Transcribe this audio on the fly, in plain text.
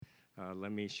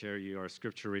Let me share you our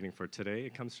scripture reading for today.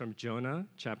 It comes from Jonah,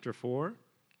 chapter 4.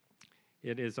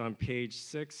 It is on page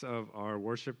 6 of our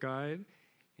worship guide,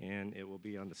 and it will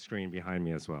be on the screen behind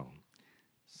me as well.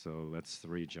 So let's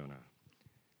read Jonah.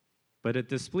 But it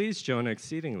displeased Jonah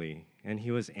exceedingly, and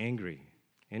he was angry.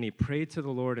 And he prayed to the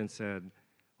Lord and said,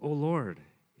 O Lord,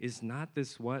 is not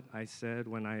this what I said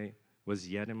when I was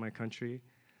yet in my country?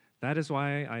 That is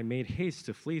why I made haste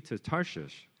to flee to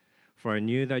Tarshish, for I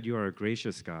knew that you are a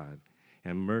gracious God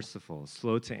and merciful,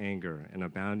 slow to anger, and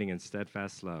abounding in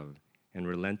steadfast love, and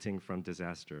relenting from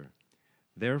disaster.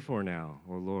 Therefore now,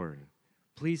 O Lord,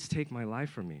 please take my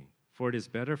life from me, for it is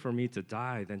better for me to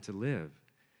die than to live.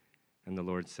 And the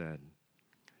Lord said,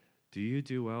 Do you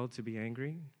do well to be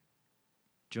angry?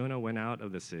 Jonah went out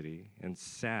of the city and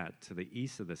sat to the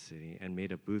east of the city and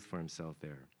made a booth for himself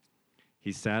there.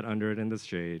 He sat under it in the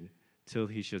shade till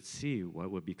he should see what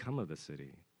would become of the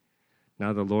city.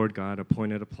 Now the Lord God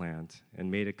appointed a plant and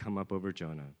made it come up over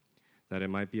Jonah, that it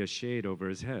might be a shade over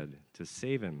his head to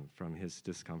save him from his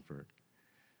discomfort.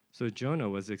 So Jonah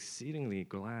was exceedingly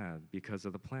glad because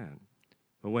of the plant.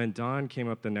 But when dawn came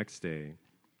up the next day,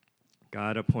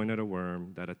 God appointed a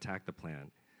worm that attacked the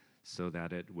plant so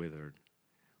that it withered.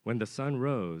 When the sun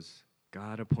rose,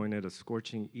 God appointed a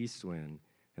scorching east wind,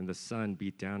 and the sun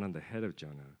beat down on the head of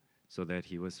Jonah so that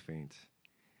he was faint.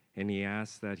 And he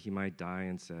asked that he might die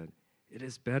and said, It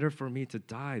is better for me to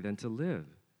die than to live.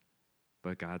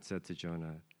 But God said to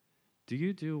Jonah, Do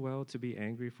you do well to be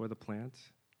angry for the plant?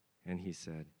 And he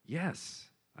said, Yes,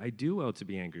 I do well to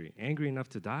be angry enough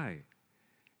to die.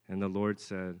 And the Lord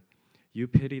said, You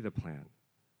pity the plant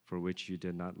for which you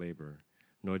did not labor,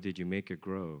 nor did you make it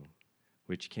grow,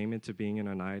 which came into being in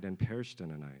a night and perished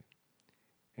in a night.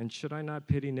 And should I not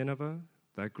pity Nineveh,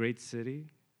 that great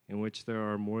city, in which there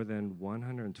are more than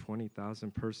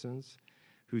 120,000 persons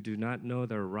who do not know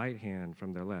their right hand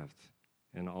from their left,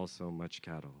 and also much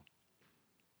cattle?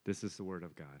 This is the word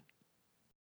of God.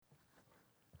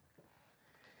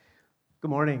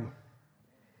 Good morning.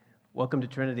 Welcome to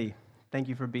Trinity. Thank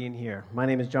you for being here. My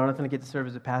name is Jonathan. I get to serve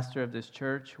as a pastor of this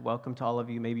church. Welcome to all of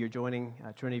you. Maybe you're joining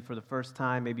Trinity for the first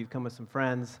time. Maybe you've come with some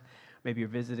friends. Maybe you're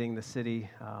visiting the city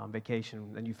on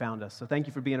vacation and you found us. So thank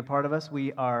you for being a part of us.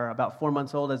 We are about 4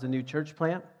 months old as a new church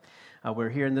plant. We're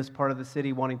here in this part of the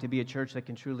city wanting to be a church that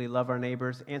can truly love our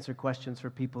neighbors, answer questions for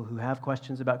people who have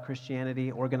questions about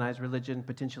Christianity, organized religion,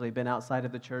 potentially been outside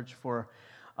of the church for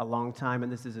a long time,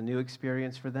 and this is a new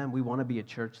experience for them. We want to be a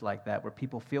church like that, where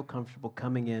people feel comfortable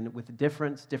coming in with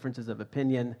differences of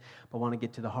opinion, but want to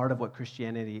get to the heart of what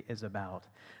Christianity is about.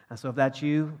 And so if that's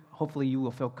you, hopefully you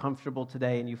will feel comfortable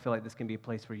today, and you feel like this can be a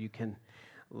place where you can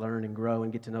learn and grow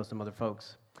and get to know some other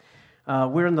folks.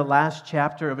 We're in the last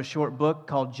chapter of a short book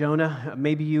called Jonah.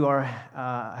 Maybe you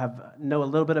know a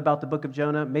little bit about the book of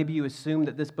Jonah. Maybe you assume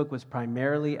that this book was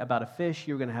primarily about a fish.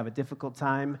 You're going to have a difficult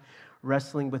time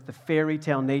wrestling with the fairy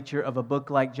tale nature of a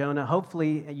book like Jonah.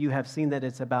 Hopefully you have seen that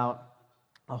it's about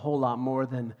a whole lot more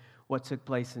than what took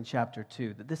place in chapter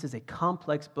 2. That this is a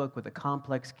complex book with a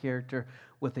complex character,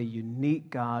 with a unique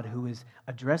God who is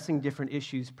addressing different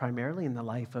issues primarily in the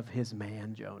life of his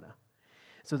man, Jonah.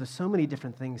 So there's so many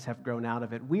different things have grown out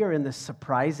of it. We are in this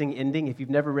surprising ending. If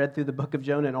you've never read through the book of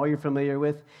Jonah and all you're familiar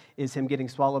with is him getting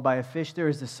swallowed by a fish, there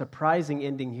is a surprising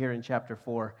ending here in chapter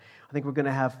 4. I think we're going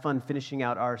to have fun finishing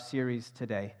out our series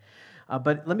today.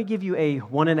 But let me give you a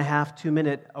 1.5, 2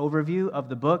 minute overview of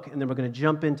the book, and then we're going to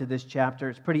jump into this chapter.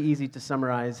 It's pretty easy to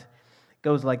summarize. It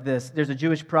goes like this. There's a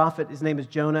Jewish prophet. His name is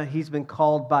Jonah. He's been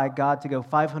called by God to go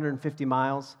 550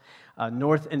 miles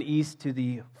north and east to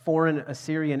the foreign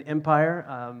Assyrian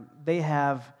Empire. They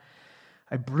have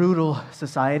a brutal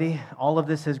society. All of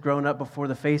this has grown up before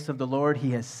the face of the Lord. He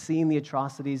has seen the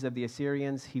atrocities of the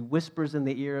Assyrians. He whispers in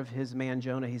the ear of his man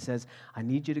Jonah. He says, I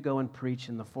need you to go and preach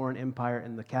in the foreign empire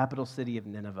in the capital city of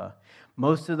Nineveh.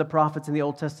 Most of the prophets in the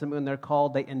Old Testament, when they're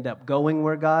called, they end up going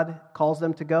where God calls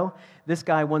them to go. This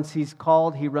guy, once he's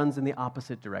called, he runs in the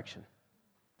opposite direction.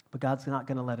 But God's not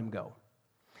going to let him go.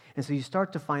 And so you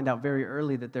start to find out very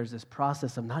early that there's this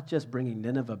process of not just bringing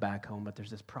Nineveh back home, but there's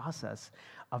this process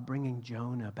of bringing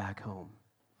Jonah back home.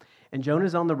 And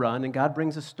Jonah's on the run, and God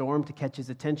brings a storm to catch his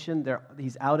attention.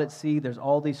 He's out at sea. There's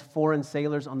all these foreign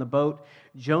sailors on the boat.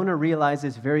 Jonah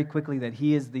realizes very quickly that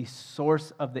he is the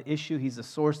source of the issue. He's the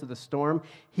source of the storm.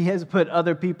 He has put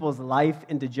other people's life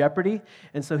into jeopardy.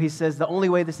 And so he says, the only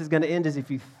way this is going to end is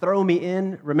if you throw me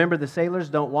in. Remember, the sailors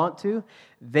don't want to.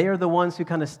 They're the ones who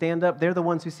kind of stand up. They're the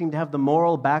ones who seem to have the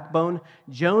moral backbone.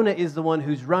 Jonah is the one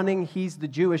who's running. He's the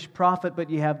Jewish prophet, but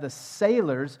you have the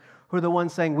sailors who are the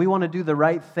ones saying, we want to do the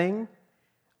right thing.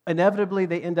 Inevitably,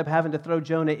 they end up having to throw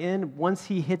Jonah in. Once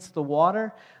he hits the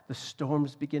water, the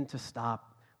storms begin to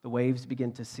stop, the waves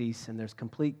begin to cease, and there's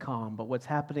complete calm. But what's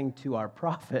happening to our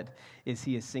prophet is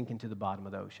he is sinking to the bottom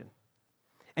of the ocean.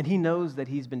 And he knows that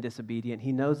he's been disobedient.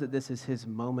 He knows that this is his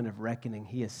moment of reckoning.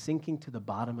 He is sinking to the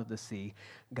bottom of the sea.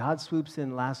 God swoops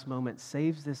in last moment,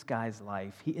 saves this guy's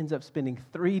life. He ends up spending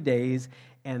 3 days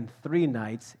and 3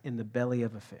 nights in the belly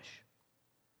of a fish.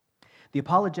 The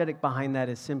apologetic behind that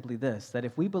is simply this, that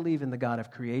if we believe in the God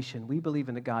of creation, we believe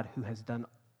in a God who has done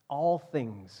all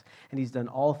things, and he's done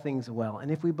all things well.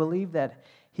 And if we believe that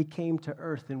he came to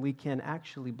earth, then we can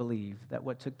actually believe that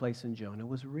what took place in Jonah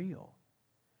was real.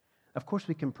 Of course,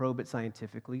 we can probe it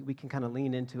scientifically. We can kind of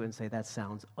lean into it and say, that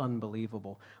sounds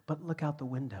unbelievable. But look out the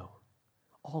window.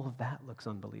 All of that looks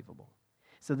unbelievable.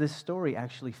 So this story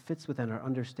actually fits within our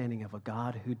understanding of a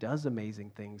God who does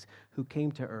amazing things, who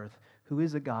came to earth, who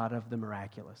is a God of the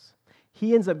miraculous.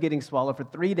 He ends up getting swallowed for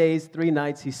 3 days, 3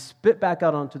 nights. He's spit back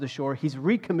out onto the shore. He's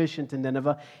recommissioned to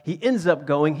Nineveh. He ends up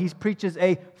going. He preaches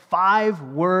a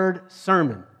 5-word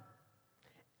sermon.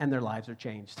 And their lives are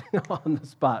changed on the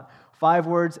spot. 5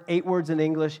 words, 8 words in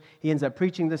English. He ends up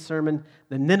preaching this sermon.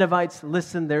 The Ninevites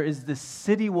listen. There is this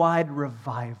citywide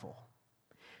revival.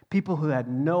 People who had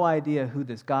no idea who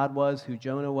this God was, who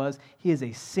Jonah was. He is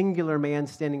a singular man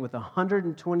standing with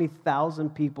 120,000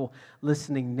 people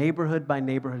listening neighborhood by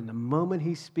neighborhood. And the moment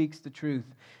he speaks the truth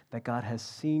that God has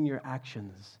seen your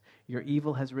actions, your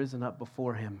evil has risen up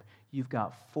before him, you've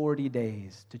got 40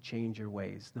 days to change your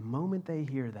ways. The moment they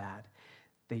hear that,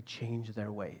 they change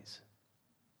their ways.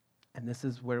 And this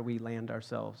is where we land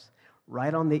ourselves,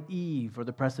 right on the eve or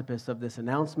the precipice of this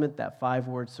announcement, that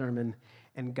 5-word sermon,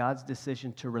 and God's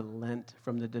decision to relent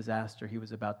from the disaster he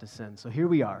was about to send. So here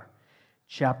we are,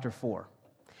 chapter 4.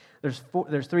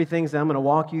 There's 3 things that I'm going to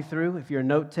walk you through. If you're a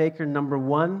note taker, number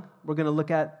 1, we're going to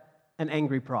look at an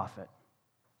angry prophet.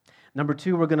 Number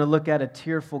 2, we're going to look at a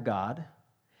tearful God.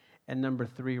 And number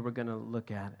 3, we're going to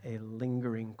look at a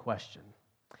lingering question.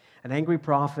 An angry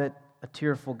prophet, a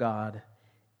tearful God,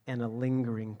 and a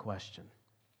lingering question.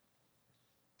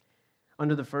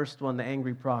 Under the first one, the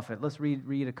angry prophet, let's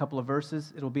read a couple of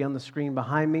verses. It'll be on the screen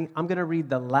behind me. I'm going to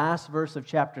read the last verse of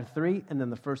chapter 3 and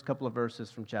then the first couple of verses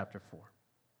from chapter 4.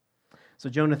 So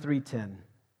Jonah 3:10.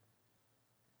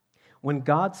 When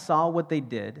God saw what they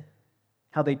did,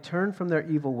 how they turned from their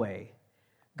evil way,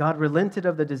 God relented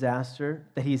of the disaster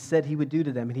that he said he would do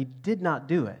to them, and he did not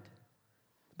do it.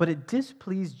 But it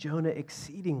displeased Jonah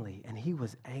exceedingly, and he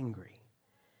was angry.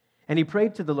 And he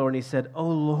prayed to the Lord, and he said, "O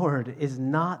Lord, is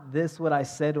not this what I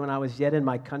said when I was yet in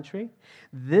my country?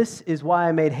 This is why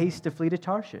I made haste to flee to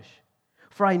Tarshish.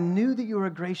 For I knew that you are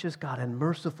a gracious God and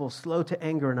merciful, slow to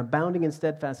anger, and abounding in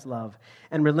steadfast love,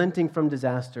 and relenting from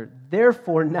disaster.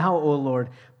 Therefore now, O Lord,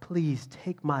 please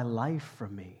take my life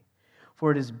from me,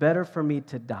 for it is better for me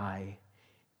to die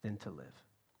than to live."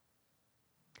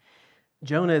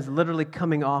 Jonah is literally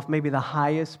coming off maybe the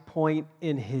highest point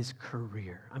in his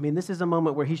career. I mean, this is a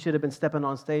moment where he should have been stepping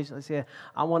on stage. Let's say,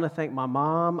 I want to thank my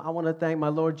mom. I want to thank my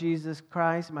Lord Jesus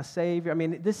Christ, my Savior. I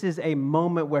mean, this is a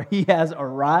moment where he has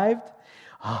arrived.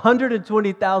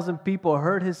 120,000 people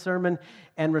heard his sermon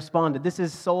and responded. This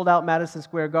is sold out Madison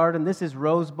Square Garden. This is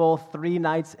Rose Bowl 3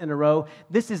 nights in a row.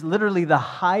 This is literally the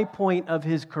high point of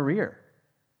his career.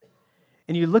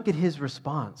 And you look at his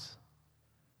response.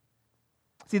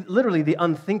 See, literally the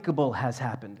unthinkable has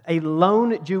happened. A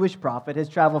lone Jewish prophet has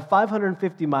traveled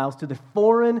 550 miles to the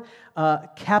foreign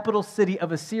capital city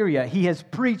of Assyria. He has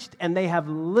preached and they have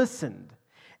listened.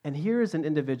 And here is an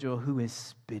individual who is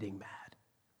spitting mad.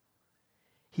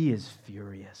 He is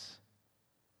furious.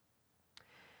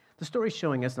 The story is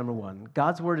showing us, number 1,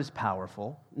 God's word is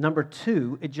powerful. Number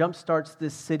 2, it jumpstarts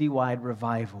this citywide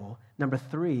revival. Number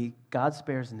 3, God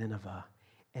spares Nineveh,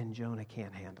 and Jonah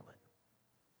can't handle it.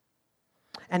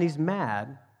 And he's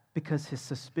mad because his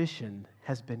suspicion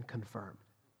has been confirmed.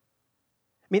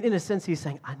 I mean, in a sense, he's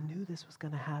saying, I knew this was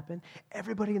going to happen.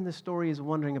 Everybody in the story is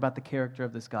wondering about the character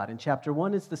of this God. In chapter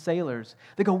 1, it's the sailors.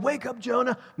 They go, "Wake up,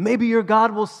 Jonah. Maybe your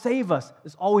God will save us."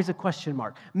 There's always a question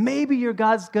mark. Maybe your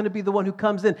God's going to be the one who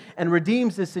comes in and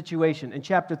redeems this situation. In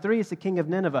chapter 3, it's the king of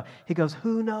Nineveh. He goes,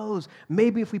 who knows?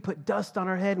 Maybe if we put dust on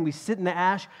our head and we sit in the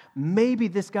ash, maybe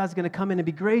this God's going to come in and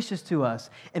be gracious to us.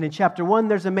 And in chapter 1,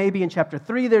 there's a maybe. In chapter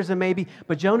 3, there's a maybe.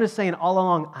 But Jonah's saying all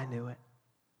along, I knew it.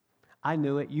 I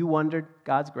knew it. You wondered,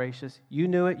 God's gracious. You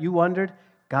knew it. You wondered,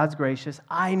 God's gracious.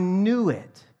 I knew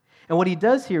it. And what he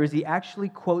does here is he actually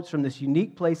quotes from this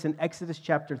unique place in Exodus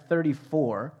chapter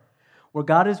 34, where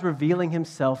God is revealing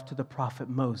himself to the prophet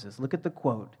Moses. Look at the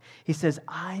quote. He says,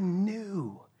 "I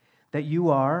knew that you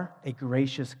are a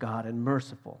gracious God and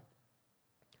merciful,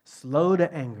 slow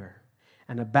to anger,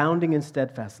 and abounding in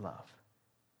steadfast love,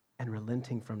 and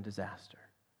relenting from disaster.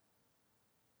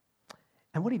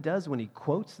 And what he does when he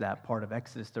quotes that part of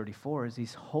Exodus 34 is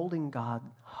he's holding God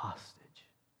hostage.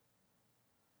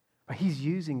 He's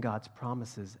using God's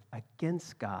promises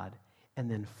against God and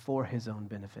then for his own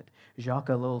benefit. Jacques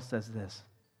Ellul says this.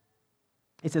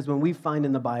 He says, when we find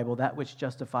in the Bible that which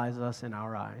justifies us in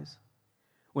our eyes,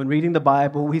 when reading the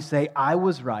Bible, we say, I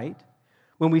was right.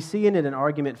 When we see in it an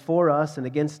argument for us and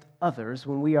against others,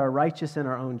 when we are righteous in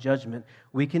our own judgment,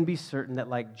 we can be certain that,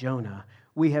 like Jonah,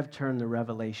 we have turned the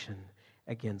revelation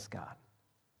against God.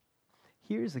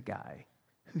 Here's a guy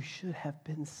who should have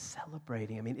been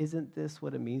celebrating. I mean, isn't this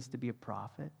what it means to be a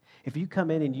prophet? If you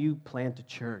come in and you plant a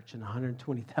church and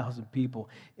 120,000 people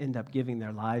end up giving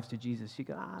their lives to Jesus, you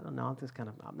go, I don't know,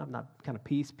 I'm not kind of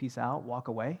peace out, walk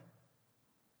away.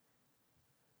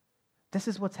 This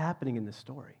is what's happening in this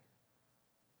story.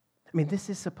 I mean, this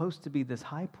is supposed to be this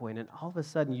high point, and all of a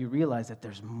sudden you realize that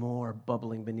there's more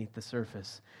bubbling beneath the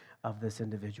surface of this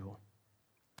individual.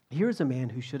 Here's a man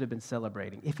who should have been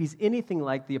celebrating. If he's anything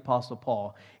like the Apostle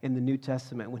Paul in the New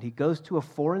Testament, when he goes to a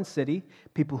foreign city,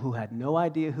 people who had no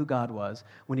idea who God was,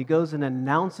 when he goes and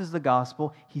announces the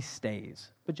gospel, he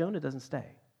stays. But Jonah doesn't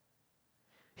stay.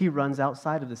 He runs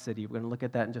outside of the city. We're going to look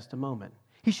at that in just a moment.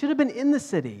 He should have been in the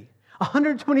city.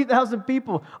 120,000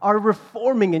 people are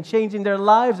reforming and changing their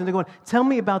lives, and they're going, tell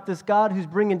me about this God who's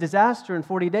bringing disaster in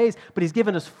 40 days, but he's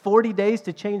given us 40 days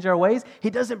to change our ways. He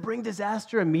doesn't bring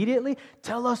disaster immediately.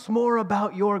 Tell us more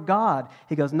about your God.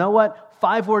 He goes, know what?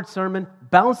 5-word sermon,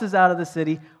 bounces out of the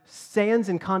city, stands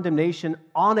in condemnation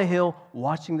on a hill,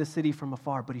 watching the city from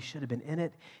afar. But he should have been in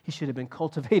it. He should have been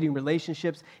cultivating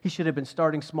relationships. He should have been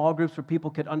starting small groups where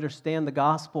people could understand the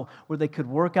gospel, where they could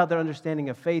work out their understanding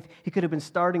of faith. He could have been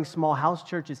starting small house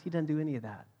churches. He doesn't do any of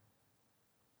that.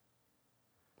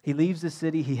 He leaves the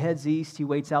city. He heads east. He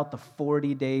waits out the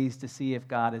 40 days to see if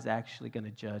God is actually going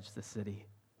to judge the city.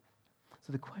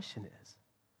 So the question is,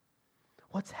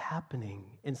 what's happening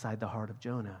inside the heart of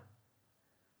Jonah?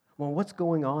 Well, what's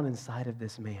going on inside of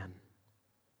this man?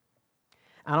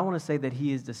 I don't want to say that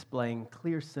he is displaying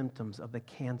clear symptoms of the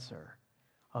cancer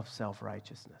of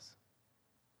self-righteousness.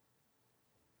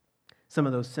 Some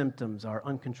of those symptoms are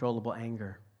uncontrollable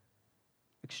anger,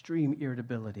 extreme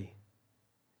irritability,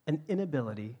 an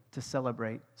inability to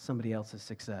celebrate somebody else's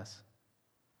success,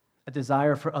 a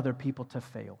desire for other people to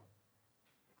fail,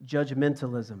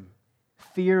 judgmentalism,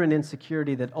 fear and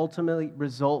insecurity that ultimately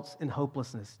results in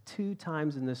hopelessness. 2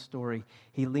 times in this story,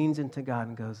 he leans into God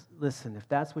and goes, listen, if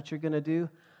that's what you're going to do,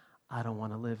 I don't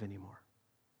want to live anymore.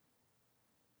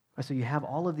 So you have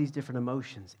all of these different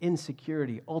emotions.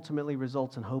 Insecurity ultimately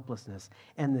results in hopelessness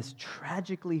and this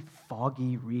tragically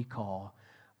foggy recall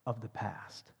of the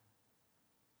past.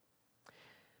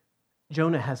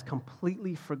 Jonah has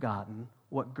completely forgotten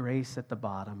what grace at the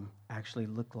bottom actually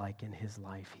looked like in his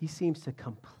life. He seems to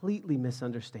completely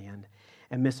misunderstand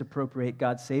and misappropriate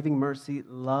God's saving mercy,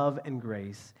 love, and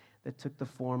grace that took the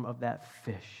form of that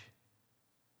fish.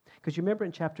 Because you remember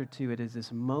in chapter 2, it is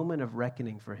this moment of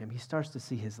reckoning for him. He starts to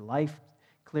see his life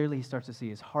clearly. He starts to see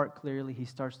his heart clearly. He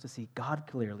starts to see God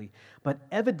clearly. But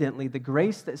evidently, the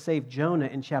grace that saved Jonah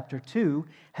in chapter 2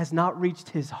 has not reached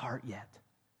his heart yet.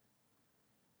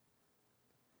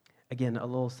 Again,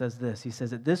 Ellul says this. He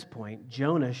says, at this point,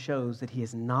 Jonah shows that he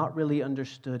has not really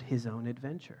understood his own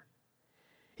adventure.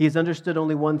 He has understood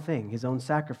only one thing, his own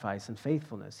sacrifice and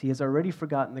faithfulness. He has already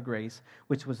forgotten the grace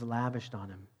which was lavished on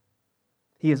him.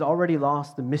 He has already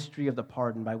lost the mystery of the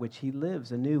pardon by which he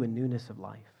lives anew in newness of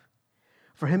life.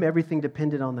 For him, everything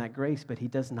depended on that grace, but he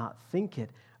does not think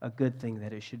it a good thing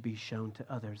that it should be shown to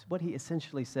others. What he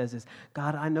essentially says is,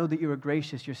 God, I know that you are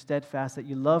gracious, you're steadfast, that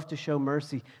you love to show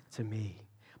mercy to me.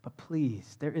 But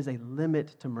please, there is a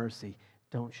limit to mercy.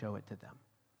 Don't show it to them.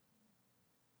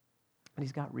 And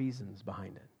he's got reasons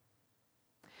behind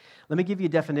it. Let me give you a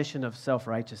definition of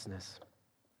self-righteousness.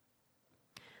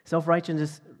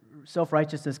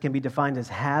 Self-righteousness can be defined as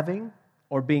having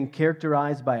or being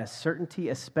characterized by a certainty,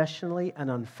 especially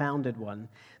an unfounded one,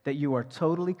 that you are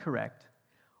totally correct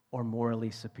or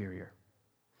morally superior.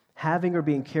 Having or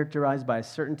being characterized by a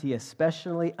certainty,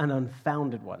 especially an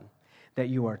unfounded one, that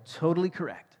you are totally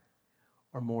correct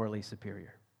or morally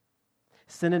superior.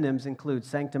 Synonyms include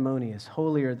sanctimonious,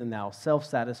 holier than thou,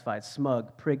 self-satisfied,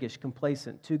 smug, priggish,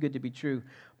 complacent, too good to be true,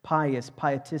 pious,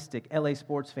 pietistic, LA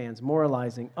sports fans,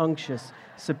 moralizing, unctuous,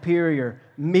 superior,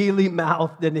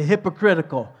 mealy-mouthed, and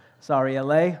hypocritical. Sorry,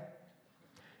 LA.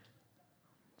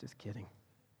 Just kidding.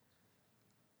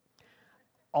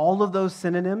 All of those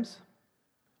synonyms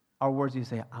are words you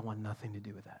say, I want nothing to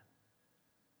do with that.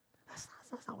 That's not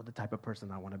that's not what the type of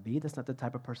person I want to be. That's not the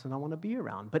type of person I want to be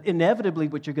around. But inevitably,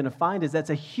 what you're going to find is that's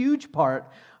a huge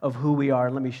part of who we are.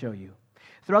 Let me show you.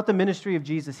 Throughout the ministry of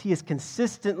Jesus, he is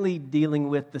consistently dealing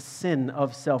with the sin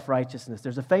of self-righteousness.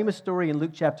 There's a famous story in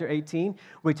Luke chapter 18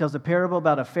 where he tells a parable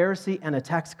about a Pharisee and a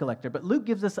tax collector. But Luke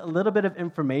gives us a little bit of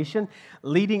information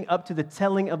leading up to the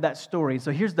telling of that story.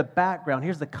 So here's the background,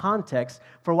 here's the context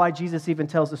for why Jesus even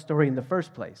tells the story in the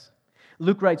first place.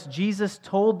 Luke writes, Jesus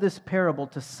told this parable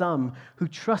to some who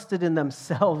trusted in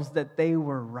themselves that they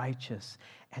were righteous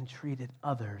and treated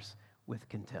others with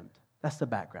contempt. That's the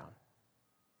background.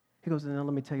 He goes, and then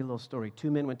let me tell you a little story.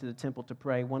 2 men went to the temple to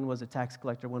pray. One was a tax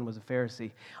collector, one was a Pharisee.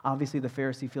 Obviously, the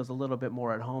Pharisee feels a little bit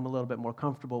more at home, a little bit more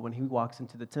comfortable when he walks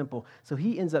into the temple. So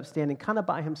he ends up standing kind of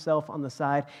by himself on the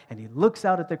side, and he looks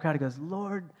out at the crowd. He goes,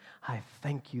 Lord, I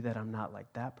thank you that I'm not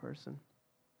like that person,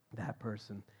 that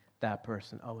person, that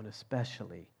person. Oh, and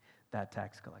especially that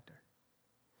tax collector.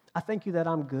 I thank you that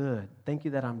I'm good. Thank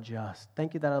you that I'm just.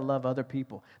 Thank you that I love other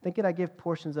people. Thank you that I give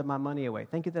portions of my money away.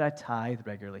 Thank you that I tithe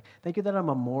regularly. Thank you that I'm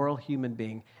a moral human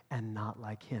being and not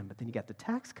like him. But then you got the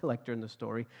tax collector in the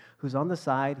story who's on the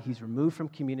side. He's removed from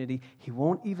community. He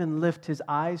won't even lift his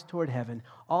eyes toward heaven.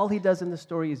 All he does in the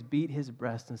story is beat his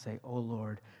breast and say, oh,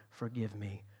 Lord, forgive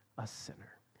me, a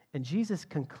sinner. And Jesus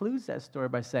concludes that story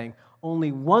by saying,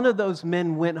 only one of those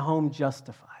men went home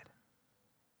justified.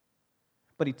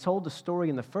 But he told the story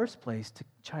in the first place to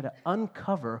try to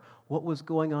uncover what was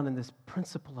going on in this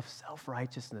principle of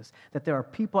self-righteousness, that there are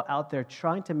people out there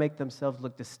trying to make themselves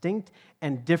look distinct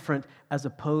and different as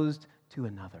opposed to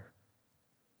another.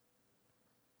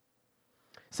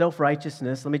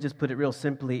 Self-righteousness, let me just put it real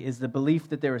simply, is the belief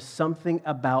that there is something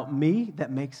about me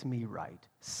that makes me right.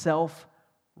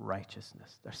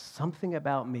 Self-righteousness. There's something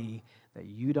about me that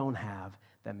you don't have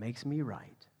that makes me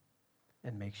right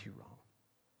and makes you wrong.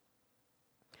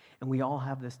 And we all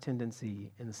have this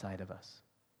tendency inside of us.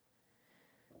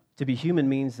 To be human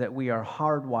means that we are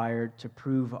hardwired to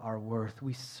prove our worth.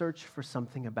 We search for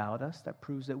something about us that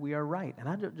proves that we are right. And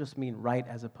I don't just mean right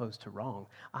as opposed to wrong.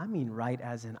 I mean right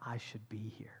as in I should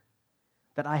be here.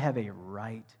 That I have a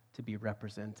right to be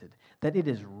represented. That it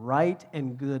is right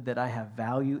and good that I have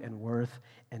value and worth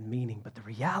and meaning. But the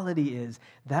reality is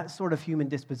that sort of human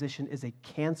disposition is a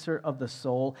cancer of the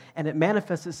soul, and it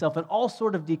manifests itself in all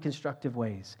sort of deconstructive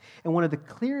ways. And one of the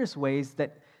clearest ways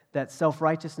that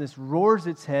self-righteousness roars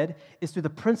its head is through the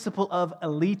principle of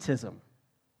elitism.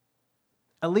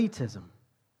 Elitism.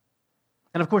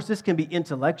 And of course, this can be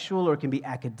intellectual or it can be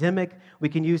academic. We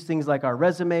can use things like our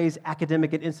resumes,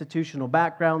 academic and institutional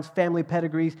backgrounds, family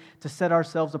pedigrees to set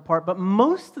ourselves apart. But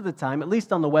most of the time, at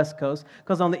least on the West Coast,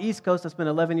 because on the East Coast, I spent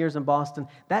 11 years in Boston,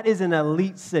 that is an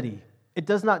elite city. It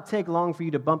does not take long for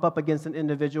you to bump up against an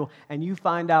individual and you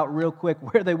find out real quick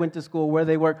where they went to school, where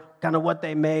they work, kind of what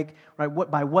they make, right?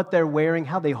 By what they're wearing,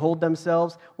 how they hold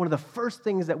themselves. One of the first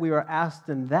things that we are asked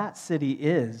in that city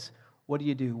is, what do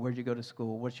you do? Where'd you go to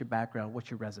school? What's your background? What's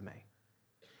your resume?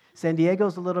 San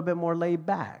Diego's a little bit more laid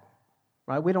back,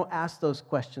 right? We don't ask those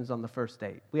questions on the first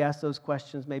date. We ask those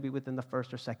questions maybe within the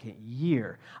first or second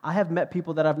year. I have met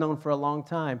people that I've known for a long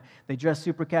time. They dress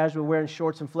super casual, wearing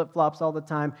shorts and flip-flops all the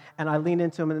time, and I lean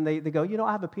into them and they go,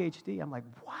 I have a PhD. I'm like,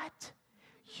 what?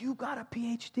 You got a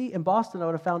PhD? In Boston, I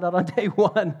would have found out on day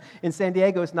one. In San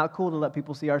Diego, it's not cool to let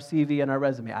people see our CV and our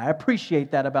resume. I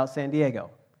appreciate that about San Diego.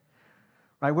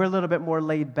 Right, we're a little bit more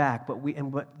laid back, but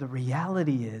what the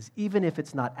reality is, even if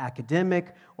it's not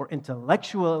academic or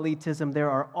intellectual elitism, there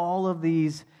are all of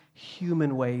these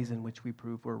human ways in which we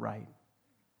prove we're right.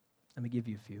 Let me give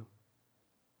you a few.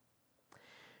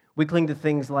 We cling to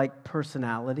things like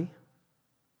personality,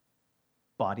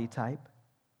 body type,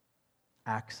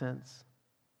 accents,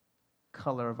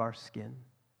 color of our skin,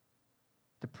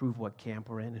 to prove what camp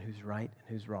we're in and who's right and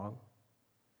who's wrong.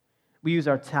 We use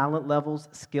our talent levels,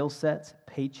 skill sets,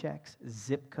 paychecks,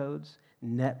 zip codes,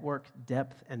 network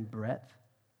depth and breadth,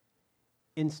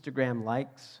 Instagram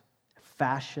likes,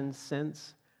 fashion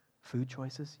sense, food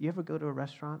choices. You ever go to a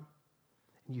restaurant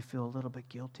and you feel a little bit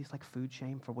guilty? It's like food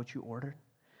shame for what you ordered.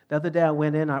 The other day I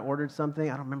went in, I ordered something.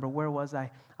 I don't remember where was I.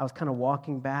 I was kind of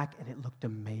walking back and it looked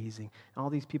amazing. And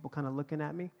all these people kind of looking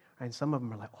at me. Right? And some of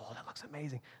them are like, oh, that looks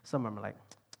amazing. Some of them are like,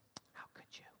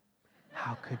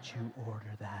 how could you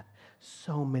order that?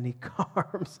 So many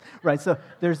carbs, right? So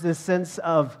there's this sense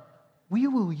of we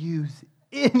will use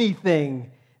anything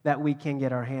that we can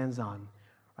get our hands on,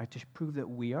 right, to prove that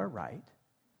we are right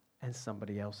and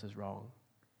somebody else is wrong.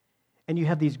 And you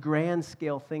have these grand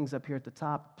scale things up here at the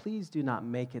top. Please do not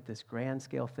make it this grand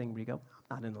scale thing where you go,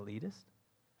 I'm not an elitist.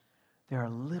 There are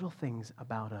little things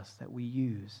about us that we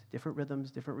use, different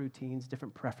rhythms, different routines,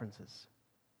 different preferences.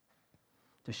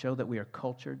 to show that we are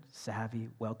cultured, savvy,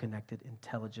 well-connected,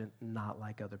 intelligent, not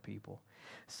like other people.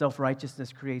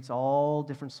 Self-righteousness creates all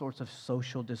different sorts of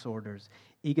social disorders: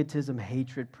 egotism,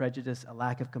 hatred, prejudice, a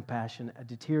lack of compassion, a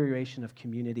deterioration of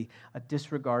community, a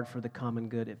disregard for the common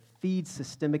good. It feeds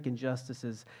systemic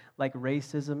injustices like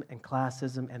racism and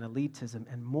classism and elitism,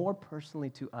 and more personally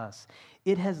to us,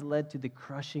 it has led to the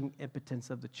crushing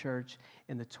impotence of the church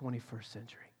in the 21st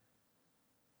century.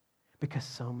 Because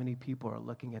so many people are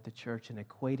looking at the church and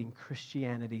equating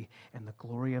Christianity and the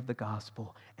glory of the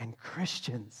gospel and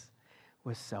Christians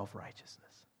with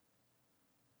self-righteousness.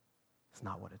 It's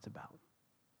not what it's about.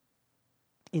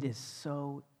 It is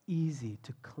so easy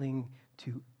to cling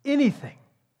to anything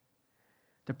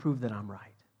to prove that I'm right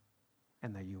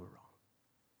and that you were wrong.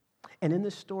 And in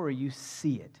this story, you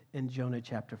see it in Jonah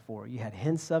chapter 4. You had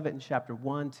hints of it in chapter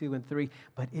 1, 2, and 3,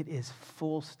 but it is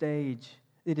full stage.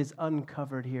 It is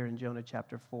uncovered here in Jonah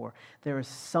chapter 4. There is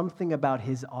something about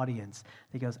his audience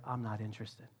that goes, I'm not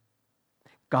interested.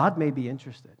 God may be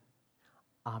interested.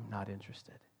 I'm not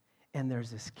interested. And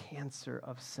there's this cancer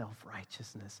of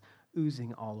self-righteousness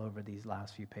oozing all over these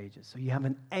last few pages. So you have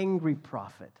an angry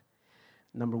prophet,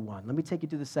 number one. Let me take you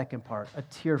to the second part, a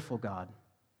tearful God.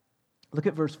 Look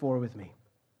at verse 4 with me.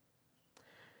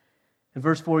 In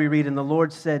verse 4 you read, and the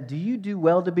Lord said, do you do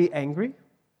well to be angry?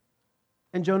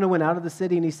 And Jonah went out of the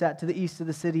city, and he sat to the east of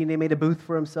the city, and he made a booth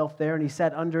for himself there, and he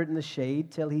sat under it in the shade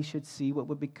till he should see what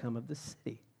would become of the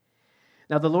city.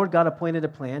 Now the Lord God appointed a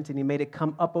plant, and he made it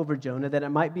come up over Jonah, that it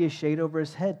might be a shade over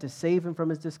his head to save him from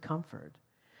his discomfort.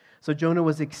 So Jonah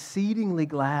was exceedingly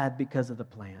glad because of the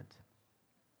plant.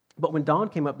 But when dawn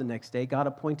came up the next day, God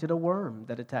appointed a worm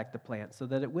that attacked the plant so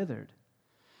that it withered.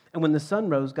 And when the sun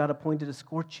rose, God appointed a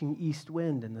scorching east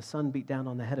wind, and the sun beat down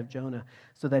on the head of Jonah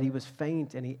so that he was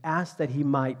faint, and he asked that he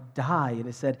might die. And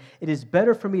he said, it is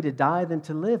better for me to die than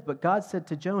to live. But God said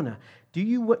to Jonah, do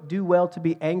you do well to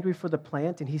be angry for the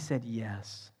plant? And he said,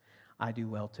 yes, I do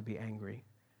well to be angry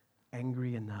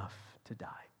enough to die.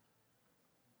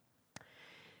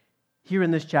 Here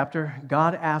in this chapter,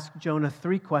 God asked Jonah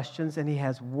 3 questions, and he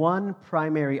has one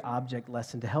primary object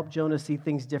lesson to help Jonah see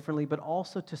things differently, but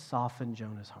also to soften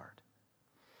Jonah's heart.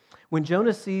 When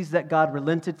Jonah sees that God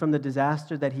relented from the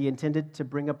disaster that he intended to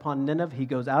bring upon Nineveh, he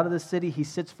goes out of the city, he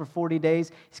sits for 40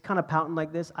 days, he's kind of pouting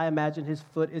like this. I imagine his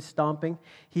foot is stomping.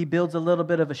 He builds a little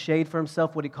bit of a shade for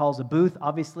himself, what he calls a booth.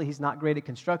 Obviously, he's not great at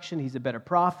construction. He's a better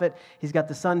prophet. He's got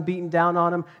the sun beating down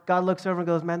on him. God looks over and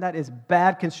goes, man, that is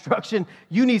bad construction.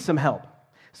 You need some help.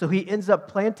 So he ends up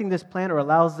planting this plant, or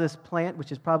allows this plant,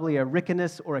 which is probably a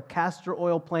ricinus or a castor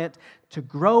oil plant, to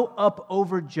grow up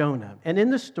over Jonah. And in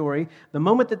the story, the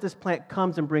moment that this plant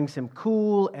comes and brings him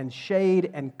cool and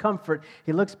shade and comfort,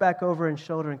 he looks back over his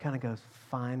shoulder and kind of goes,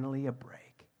 finally a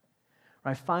break.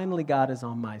 Right? Finally, God is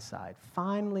on my side.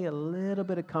 Finally, a little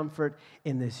bit of comfort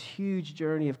in this huge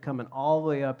journey of coming all the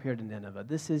way up here to Nineveh.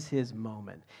 This is his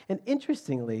moment. And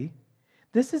interestingly,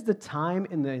 this is the time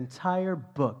in the entire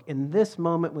book, in this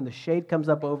moment when the shade comes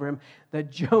up over him, that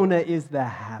Jonah is the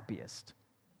happiest.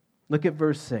 Look at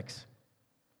verse 6.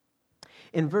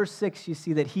 In verse 6, you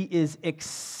see that he is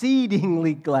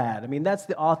exceedingly glad. I mean, that's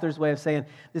the author's way of saying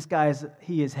this guy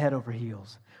he is head over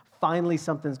heels. Finally,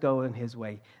 something's going his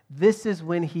way. This is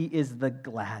when he is the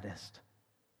gladdest.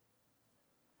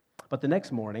 But the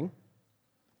next morning,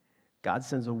 God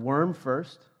sends a worm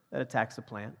first that attacks the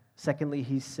plant. Secondly,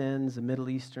 he sends a Middle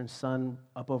Eastern sun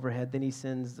up overhead. Then he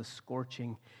sends the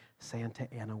scorching Santa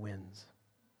Ana winds.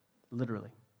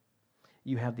 Literally.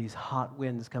 You have these hot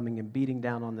winds coming and beating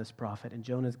down on this prophet, and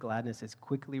Jonah's gladness is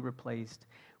quickly replaced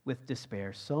with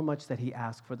despair, so much that he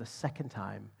asks for the second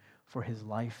time for his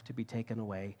life to be taken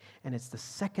away. And it's the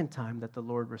second time that the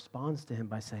Lord responds to him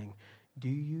by saying, do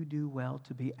you do well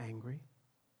to be angry?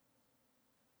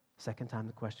 Second time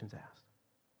the question's asked.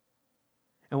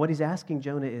 And what he's asking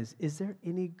Jonah is there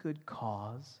any good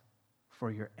cause for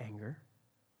your anger?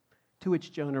 To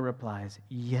which Jonah replies,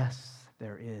 yes,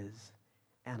 there is,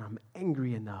 and I'm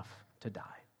angry enough to die.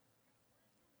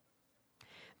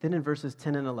 Then in verses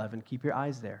 10 and 11, keep your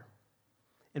eyes there.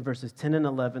 In verses 10 and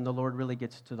 11, the Lord really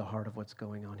gets to the heart of what's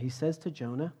going on. He says to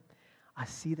Jonah, I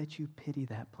see that you pity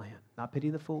that plant. Not pity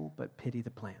the fool, but pity the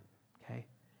plant, okay?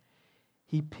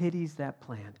 He pities that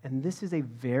plant. And this is a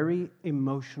very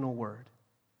emotional word.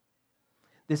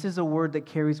 This is a word that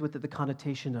carries with it the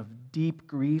connotation of deep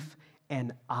grief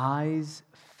and eyes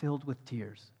filled with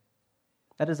tears.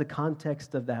 That is the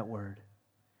context of that word.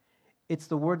 It's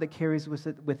the word that carries with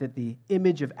it the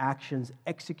image of actions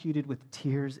executed with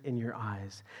tears in your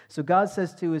eyes. So God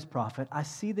says to his prophet, I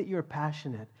see that you're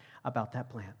passionate about that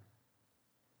plant.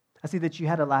 I see that you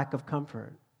had a lack of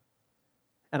comfort.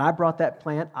 And I brought that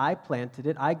plant, I planted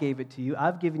it, I gave it to you,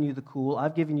 I've given you the cool,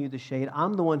 I've given you the shade,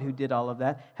 I'm the one who did all of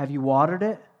that. Have you watered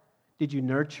it? Did you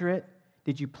nurture it?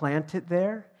 Did you plant it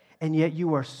there? And yet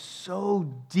you are so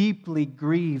deeply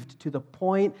grieved to the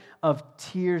point of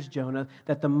tears, Jonah,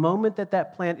 that the moment that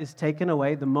that plant is taken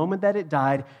away, the moment that it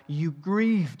died, you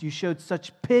grieved. You showed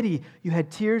such pity. You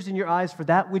had tears in your eyes for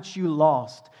that which you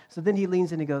lost. So then he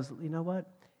leans in and goes, you know what?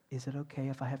 Is it okay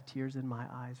if I have tears in my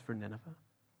eyes for Nineveh?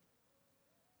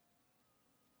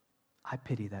 I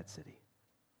pity that city.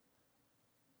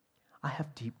 I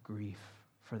have deep grief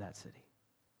for that city.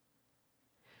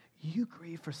 You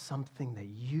grieve for something that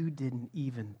you didn't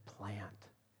even plant,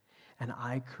 and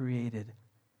I created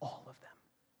all of them.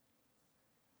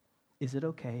 Is it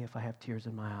okay if I have tears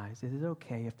in my eyes? Is it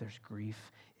okay if there's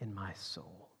grief in my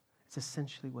soul? It's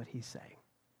essentially what he's saying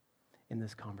in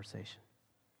this conversation.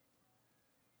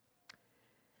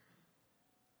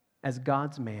 As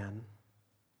God's man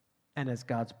and as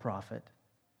God's prophet,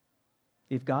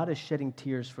 if God is shedding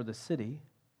tears for the city,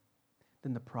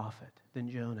 then the prophet, then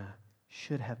Jonah,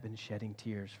 should have been shedding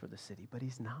tears for the city, but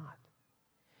he's not.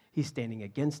 He's standing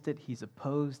against it. He's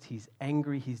opposed. He's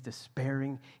angry. He's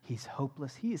despairing. He's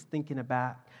hopeless. He's thinking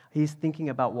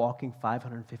about walking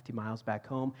 550 miles back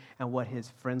home and what his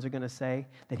friends are going to say,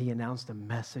 that he announced a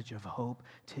message of hope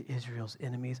to Israel's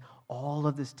enemies. All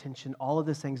of this tension, all of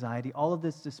this anxiety, all of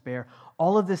this despair,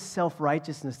 all of this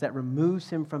self-righteousness that removes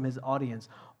him from his audience,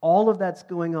 all of that's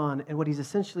going on. And what he's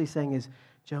essentially saying is,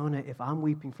 Jonah, if I'm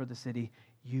weeping for the city,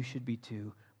 you should be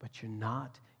too, but you're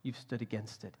not. You've stood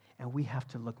against it. And we have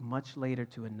to look much later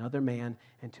to another man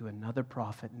and to another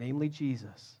prophet, namely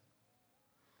Jesus,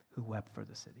 who wept for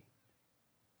the city,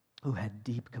 who had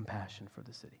deep compassion for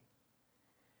the city.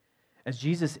 As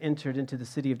Jesus entered into the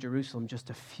city of Jerusalem just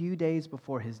a few days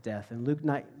before his death, in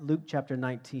Luke chapter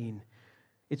 19,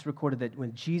 it's recorded that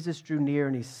when Jesus drew near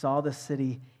and he saw the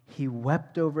city, he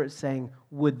wept over it, saying,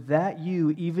 would that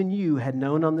you, even you, had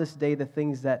known on this day the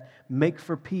things that make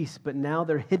for peace, but now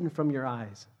they're hidden from your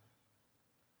eyes.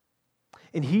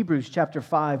 In Hebrews chapter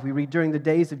 5, we read, during the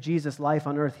days of Jesus' life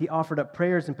on earth, he offered up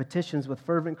prayers and petitions with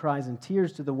fervent cries and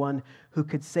tears to the one who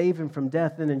could save him from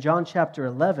death. And in John chapter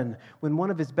 11, when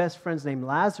one of his best friends named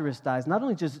Lazarus dies, not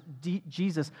only does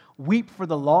Jesus weep for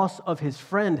the loss of his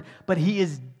friend, but he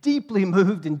is deeply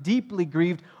moved and deeply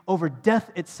grieved over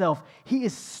death itself. He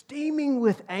is steaming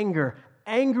with anger,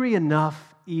 angry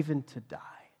enough even to die.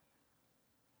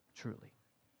 Truly.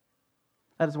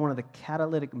 That is one of the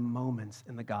catalytic moments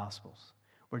in the Gospels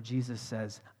where Jesus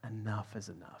says, enough is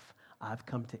enough. I've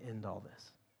come to end all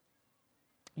this.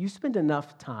 You spend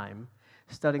enough time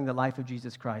studying the life of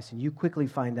Jesus Christ, and you quickly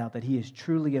find out that he is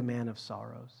truly a man of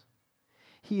sorrows.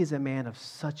 He is a man of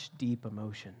such deep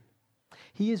emotion.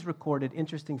 He is recorded,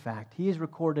 interesting fact, he is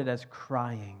recorded as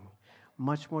crying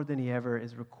much more than he ever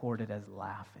is recorded as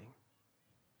laughing.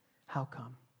 How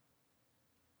come?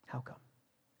 How come?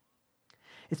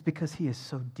 It's because he is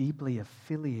so deeply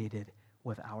affiliated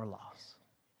with our loss,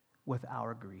 with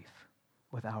our grief,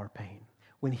 with our pain.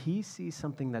 When he sees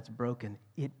something that's broken,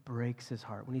 it breaks his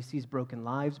heart. When he sees broken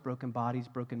lives, broken bodies,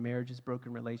 broken marriages,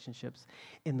 broken relationships,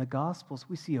 in the Gospels,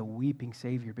 we see a weeping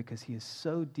Savior because he is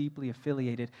so deeply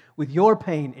affiliated with your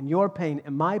pain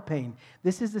and my pain.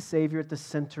 This is the Savior at the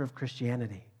center of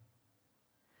Christianity.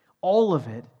 All of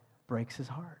it breaks his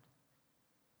heart.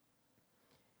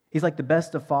 He's like the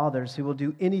best of fathers who will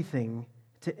do anything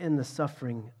to end the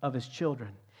suffering of his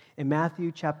children. In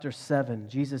Matthew chapter 7,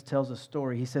 Jesus tells a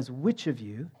story. He says, which of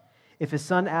you, if his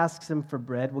son asks him for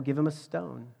bread, will give him a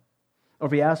stone? Or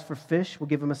if he asks for fish, will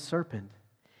give him a serpent?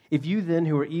 If you then,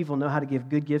 who are evil, know how to give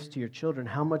good gifts to your children,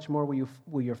 how much more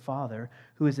will your Father,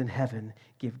 who is in heaven,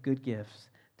 give good gifts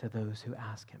to those who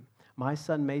ask him? My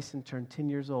son Mason turned 10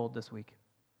 years old this week.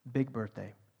 Big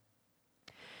birthday.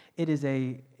 It is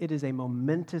a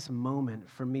momentous moment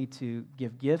for me to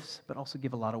give gifts, but also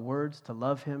give a lot of words, to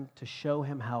love him, to show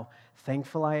him how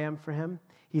thankful I am for him.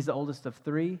 He's the oldest of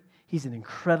three. He's an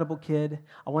incredible kid.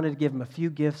 I wanted to give him a few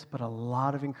gifts, but a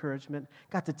lot of encouragement.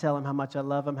 Got to tell him how much I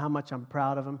love him, how much I'm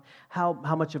proud of him, how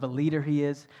much of a leader he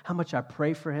is, how much I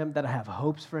pray for him, that I have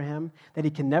hopes for him, that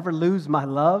he can never lose my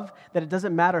love, that it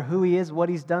doesn't matter who he is, what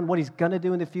he's done, what he's going to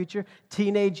do in the future.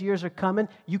 Teenage years are coming.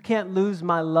 You can't lose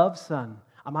my love, son.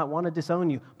 I might want to disown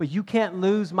you, but you can't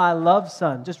lose my love,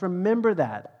 son. Just remember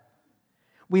that.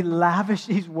 We lavish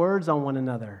these words on one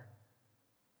another.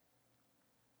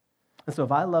 And so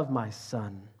if I love my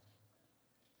son,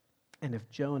 and if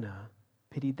Jonah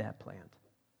pitied that plant,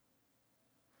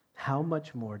 how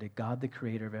much more did God, the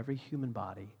creator of every human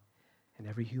body and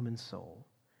every human soul,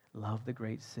 love the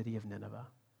great city of Nineveh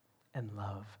and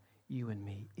love you and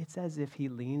me. It's as if he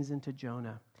leans into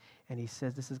Jonah and he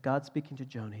says, this is God speaking to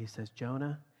Jonah. He says,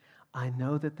 Jonah, I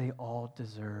know that they all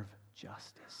deserve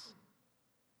justice,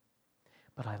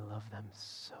 but I love them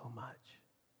so much.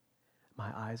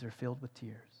 My eyes are filled with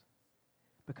tears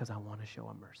because I want to show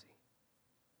them mercy.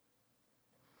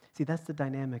 See, that's the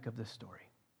dynamic of this story.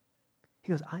 He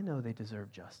goes, I know they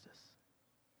deserve justice,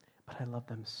 but I love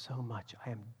them so much. I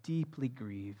am deeply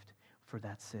grieved for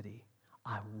that city.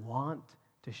 I want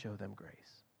to show them grace.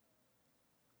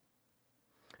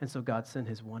 And so God sent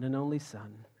his one and only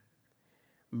Son,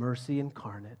 mercy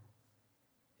incarnate,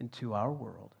 into our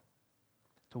world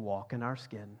to walk in our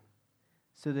skin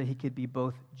so that he could be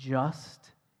both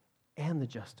just and the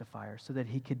justifier, so that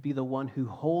he could be the one who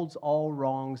holds all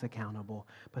wrongs accountable,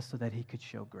 but so that he could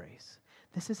show grace.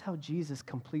 This is how Jesus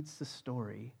completes the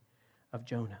story of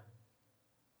Jonah.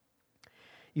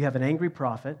 You have an angry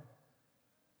prophet.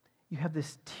 You have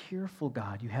this tearful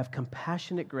God. You have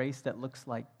compassionate grace that looks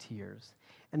like tears.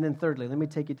 And then thirdly, let me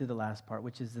take you to the last part,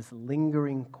 which is this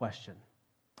lingering question.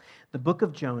 The book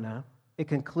of Jonah, it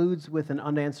concludes with an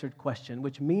unanswered question,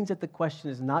 which means that the question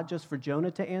is not just for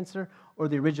Jonah to answer or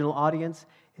the original audience,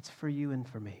 it's for you and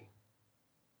for me.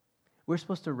 We're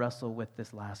supposed to wrestle with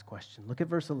this last question. Look at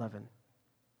verse 11.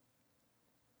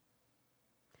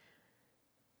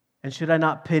 And should I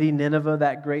not pity Nineveh,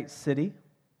 that great city,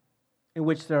 in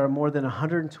which there are more than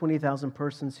 120,000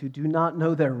 persons who do not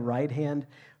know their right hand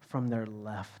from their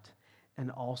left,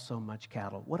 and also much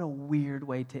cattle? What a weird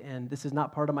way to end. This is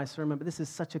not part of my sermon, but this is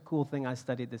such a cool thing I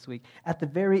studied this week. At the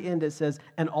very end, it says,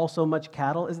 and also much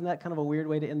cattle. Isn't that kind of a weird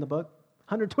way to end the book?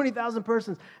 120,000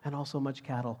 persons, and also much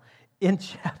cattle. In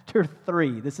chapter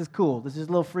 3, this is cool. This is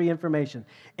a little free information.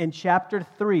 In chapter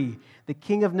 3, the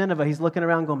king of Nineveh, he's looking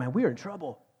around going, man, we are in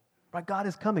trouble. Right? God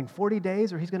is coming 40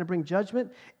 days or he's going to bring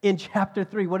judgment. In chapter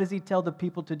 3, what does he tell the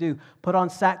people to do? Put on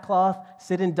sackcloth,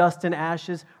 sit in dust and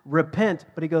ashes, repent.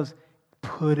 But he goes,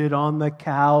 put it on the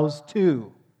cows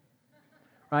too.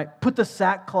 Right? Put the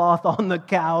sackcloth on the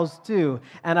cows too.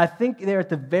 And I think there at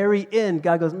the very end,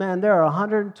 God goes, man, there are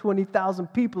 120,000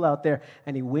 people out there.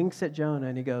 And he winks at Jonah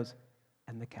and he goes,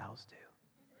 and the cows do.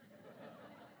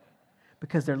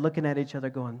 Because they're looking at each other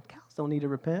going, cows don't need to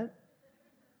repent.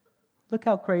 Look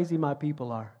how crazy my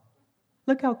people are.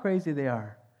 Look how crazy they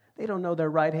are. They don't know their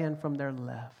right hand from their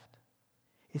left.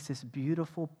 It's this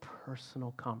beautiful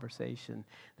personal conversation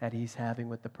that he's having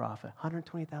with the prophet.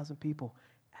 120,000 people,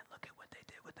 and look at what they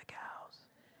did with the cows.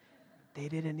 They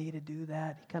didn't need to do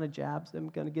that. He kind of jabs them,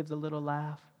 kind of gives a little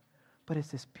laugh. But it's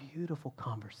this beautiful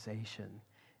conversation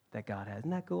that God has.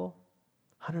 Isn't that cool?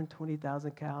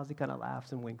 120,000 cows, he kind of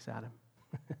laughs and winks at him.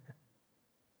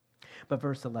 But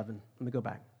verse 11, let me go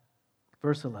back.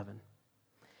 Verse 11.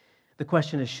 The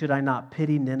question is, should I not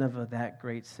pity Nineveh, that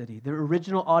great city? The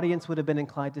original audience would have been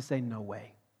inclined to say, no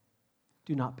way.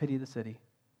 Do not pity the city.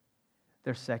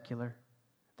 They're secular.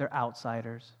 They're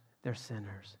outsiders. They're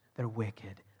sinners. They're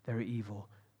wicked. They're evil.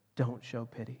 Don't show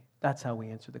pity. That's how we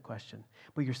answer the question.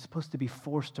 But you're supposed to be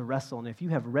forced to wrestle. And if you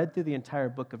have read through the entire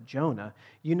book of Jonah,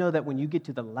 you know that when you get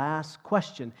to the last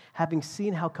question, having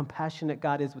seen how compassionate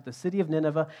God is with the city of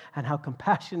Nineveh and how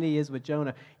compassionate he is with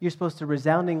Jonah, you're supposed to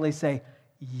resoundingly say,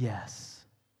 yes.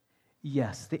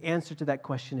 Yes. The answer to that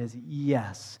question is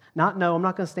yes. Not no, I'm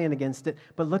not going to stand against it,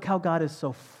 but look how God is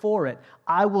so for it.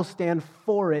 I will stand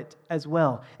for it as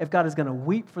well. If God is going to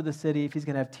weep for the city, if he's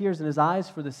going to have tears in his eyes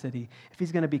for the city, if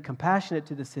he's going to be compassionate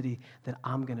to the city, then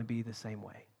I'm going to be the same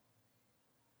way.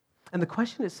 And the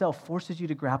question itself forces you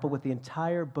to grapple with the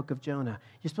entire book of Jonah.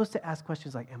 You're supposed to ask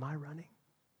questions like, am I running?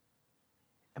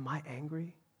 Am I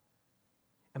angry?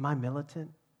 Am I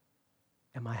militant?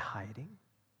 Am I hiding?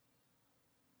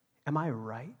 Am I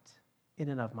right in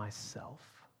and of myself?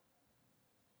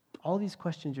 All these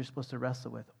questions you're supposed to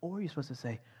wrestle with. Or you're supposed to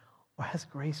say, or has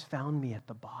grace found me at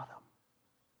the bottom?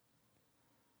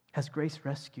 Has grace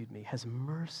rescued me? Has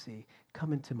mercy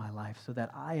come into my life so that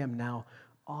I am now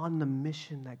on the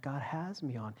mission that God has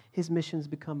me on? His mission's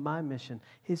become my mission.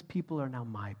 His people are now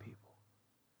my people.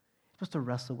 You're supposed to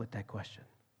wrestle with that question.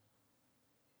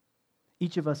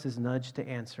 Each of us is nudged to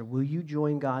answer, will you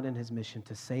join God in his mission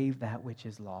to save that which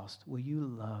is lost? Will you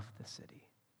love the city?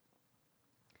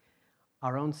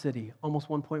 Our own city, almost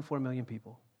 1.4 million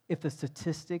people. If the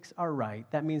statistics are right,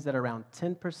 that means that around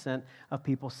 10% of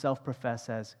people self-profess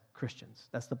as Christians.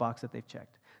 That's the box that they've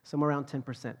checked. Somewhere around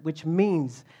 10%, which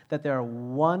means that there are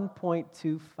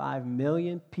 1.25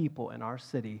 million people in our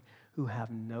city who have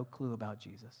no clue about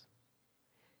Jesus.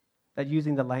 That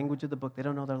using the language of the book, they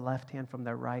don't know their left hand from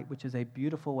their right, which is a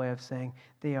beautiful way of saying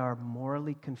they are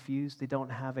morally confused. They don't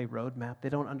have a roadmap. They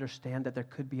don't understand that there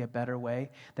could be a better way,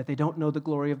 that they don't know the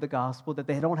glory of the gospel, that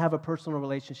they don't have a personal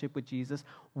relationship with Jesus.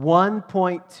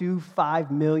 1.25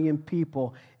 million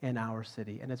people in our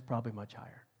city, and it's probably much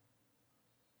higher.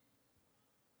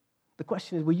 The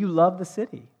question is, will you love the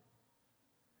city?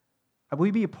 Will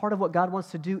we be a part of what God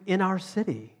wants to do in our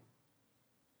city?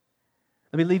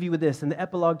 Let me leave you with this. In the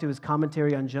epilogue to his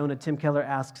commentary on Jonah, Tim Keller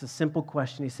asks a simple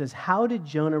question. He says, how did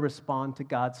Jonah respond to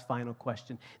God's final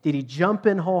question? Did he jump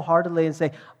in wholeheartedly and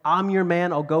say, I'm your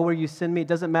man, I'll go where you send me, it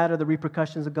doesn't matter the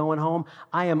repercussions of going home,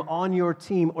 I am on your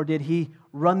team, or did he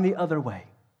run the other way?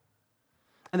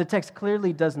 And the text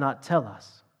clearly does not tell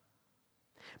us.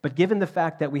 But given the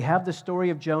fact that we have the story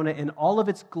of Jonah in all of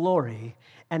its glory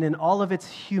and in all of its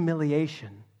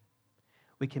humiliation,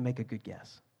 we can make a good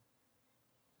guess.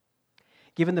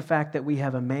 Given the fact that we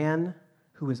have a man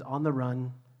who is on the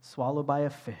run, swallowed by a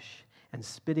fish, and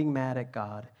spitting mad at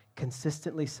God,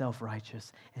 consistently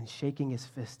self-righteous, and shaking his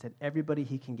fist at everybody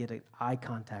he can get eye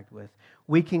contact with,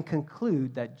 we can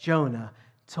conclude that Jonah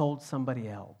told somebody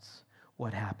else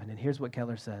what happened. And here's what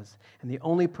Keller says, and the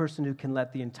only person who can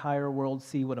let the entire world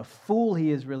see what a fool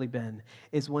he has really been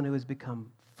is one who has become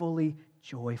fully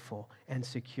joyful and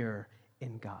secure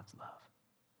in God's love.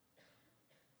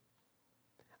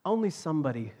 Only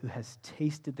somebody who has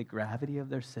tasted the gravity of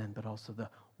their sin, but also the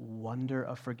wonder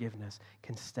of forgiveness,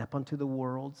 can step onto the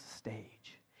world's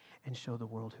stage and show the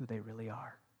world who they really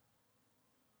are.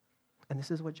 And this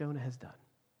is what Jonah has done.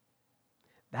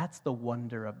 That's the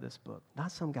wonder of this book,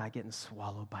 not some guy getting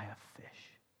swallowed by a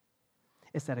fish.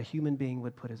 It's that a human being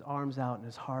would put his arms out and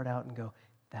his heart out and go,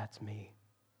 that's me.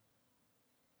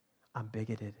 I'm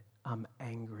bigoted. I'm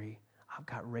angry. I've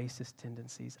got racist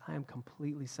tendencies. I am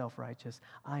completely self-righteous.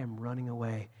 I am running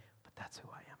away, but that's who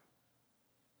I am.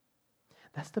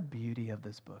 That's the beauty of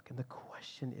this book. And the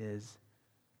question is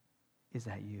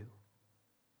that you?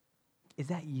 Is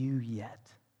that you yet?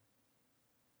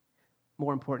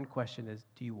 More important question is,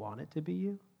 do you want it to be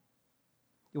you?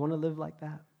 You want to live like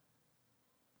that?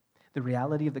 The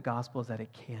reality of the gospel is that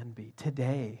it can be.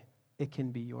 Today, it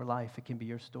can be your life. It can be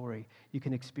your story. You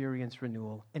can experience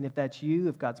renewal. And if that's you,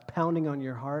 if God's pounding on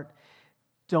your heart,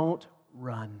 don't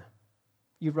run.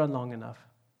 You've run long enough.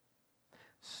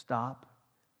 Stop,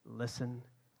 listen,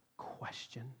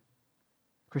 question.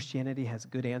 Christianity has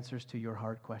good answers to your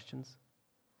hard questions.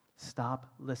 Stop,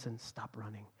 listen, stop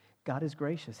running. God is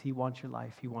gracious. He wants your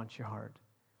life. He wants your heart.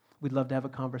 We'd love to have a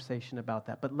conversation about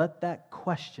that. But let that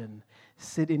question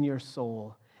sit in your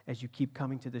soul as you keep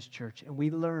coming to this church and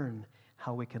we learn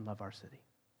how we can love our city.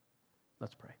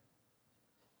 Let's pray.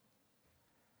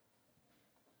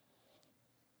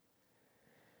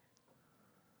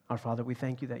 Our Father, we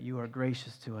thank you that you are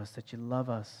gracious to us, that you love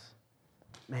us.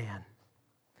 Man,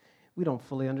 we don't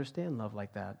fully understand love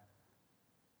like that.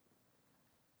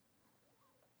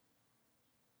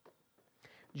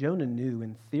 Jonah knew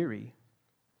in theory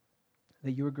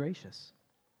that you were gracious,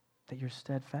 that you're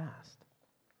steadfast,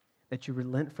 that you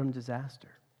relent from disaster.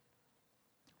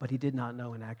 But he did not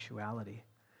know in actuality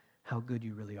how good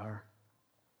you really are,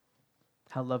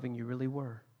 how loving you really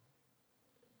were.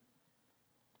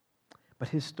 But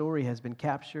his story has been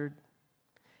captured.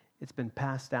 It's been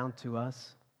passed down to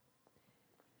us.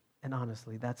 And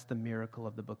honestly, that's the miracle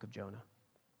of the book of Jonah.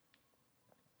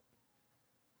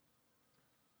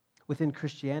 Within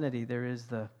Christianity, there is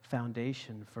the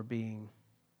foundation for being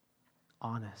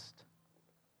honest.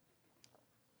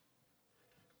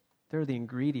 There are the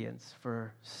ingredients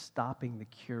for stopping the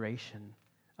curation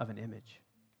of an image.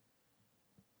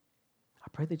 I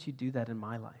pray that you do that in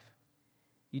my life.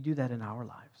 You do that in our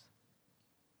lives.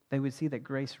 They would see that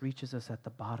grace reaches us at the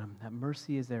bottom, that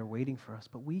mercy is there waiting for us,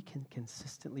 but we can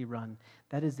consistently run.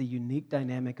 That is the unique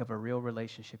dynamic of a real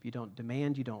relationship. You don't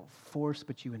demand, you don't force,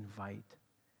 but you invite.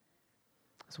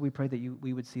 So we pray that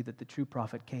we would see that the true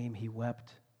prophet came, he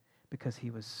wept because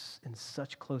he was in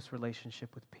such close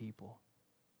relationship with people.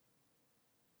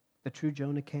 The true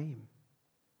Jonah came,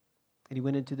 and he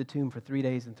went into the tomb for 3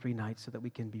 days and 3 nights so that we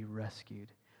can be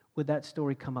rescued. Would that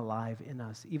story come alive in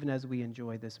us, even as we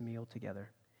enjoy this meal together?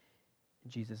 In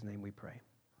Jesus' name we pray.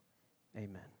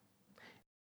 Amen.